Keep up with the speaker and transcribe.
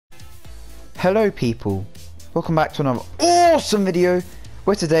Hello people, welcome back to another awesome video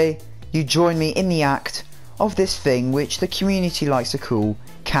where today you join me in the act of this thing which the community likes to call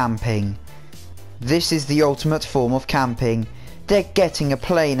camping. This is the ultimate form of camping. They're getting a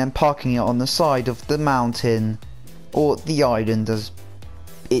plane and parking it on the side of the mountain, or the island as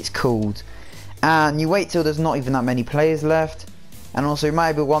it's called, and you wait till there's not even that many players left. And also you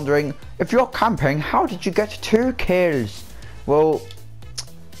might be wondering, if you're camping, how did you get 2 kills? Well,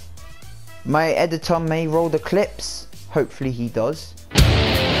 my editor may roll the clips, hopefully he does.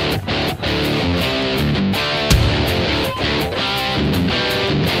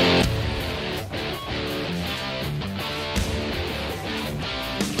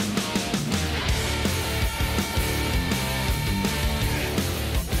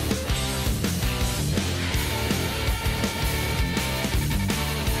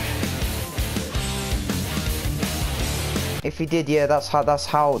 If he did, yeah, that's how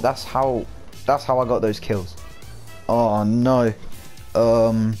I got those kills. Oh no.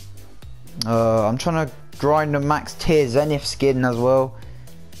 I'm trying to grind the max tier Zenith skin as well.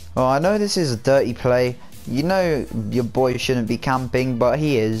 Oh, I know this is a dirty play. You know your boy shouldn't be camping, but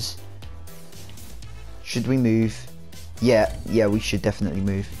he is. Should we move? Yeah, we should definitely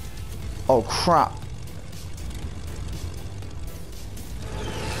move. Oh crap.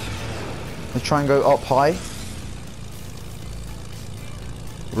 Let's try and go up high.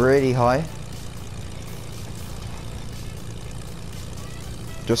 Really high.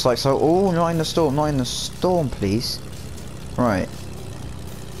 Just like so. Oh, not in the storm, not in the storm, please. Right.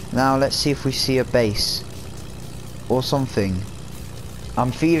 Now let's see if we see a base or something.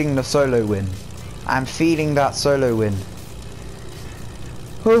 I'm feeling the solo win. I'm feeling that solo win.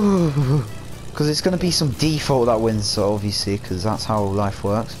 Because it's going to be some default that wins, so obviously, because that's how life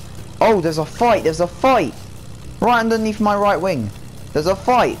works. Oh, there's a fight. There's a fight. Right underneath my right wing. There's a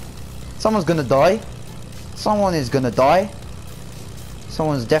fight. Someone's gonna die. Someone is gonna die.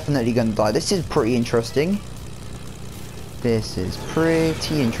 Someone's definitely gonna die. This is pretty interesting. This is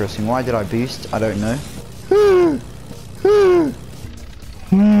pretty interesting. Why did I boost? I don't know.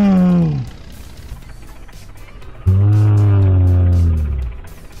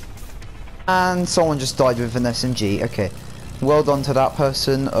 And someone just died with an SMG. Okay. Well done to that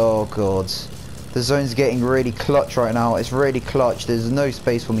person. Oh god. The zone's getting really clutch right now. It's really clutch. There's no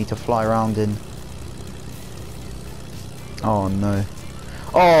space for me to fly around in. Oh no.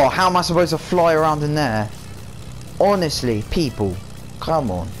 Oh, how am I supposed to fly around in there? Honestly, people, come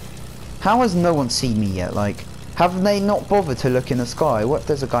on. How has no one seen me yet? Like, have they not bothered to look in the sky? What if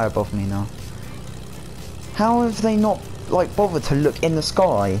there's a guy above me now? How have they not, like, bothered to look in the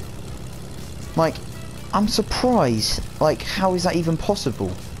sky? Like, I'm surprised. Like, how is that even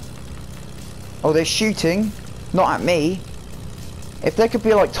possible? Oh, they're shooting, not at me. If there could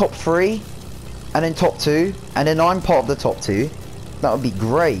be like top 3, and then top 2, and then I'm part of the top 2, that would be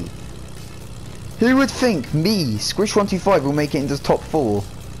great. Who would think me, Squish125, will make it into the top 4?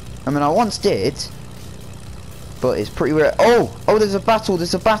 I mean, I once did, but it's pretty rare. Oh, there's a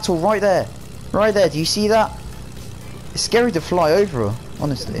battle right there. Right there, do you see that? It's scary to fly over,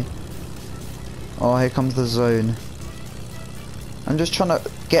 honestly. Oh, here comes the zone. I'm just trying to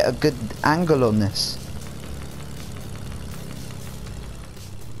get a good angle on this.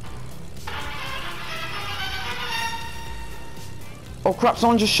 Oh crap,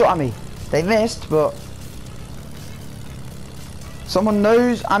 someone just shot at me. They missed, but someone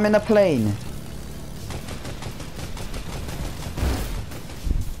knows I'm in a plane.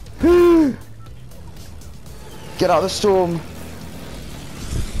 Get out of the storm.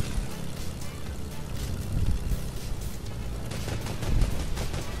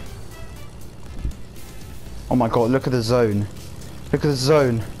 Oh my god, look at the zone. Look at the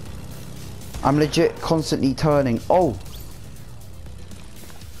zone. I'm legit constantly turning. Oh!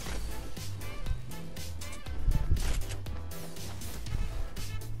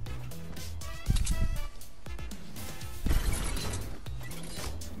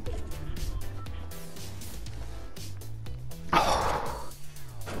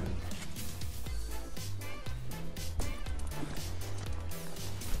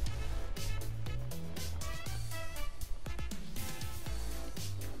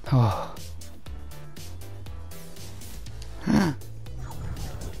 Oh.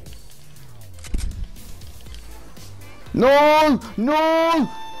 No! No!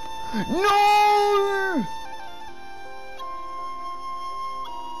 No!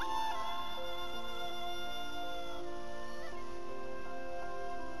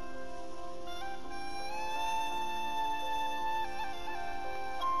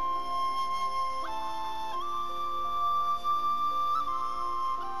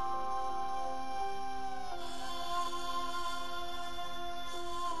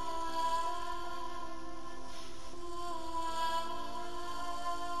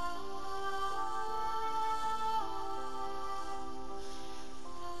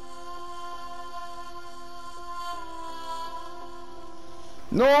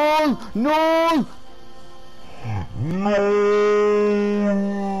 No! No! No!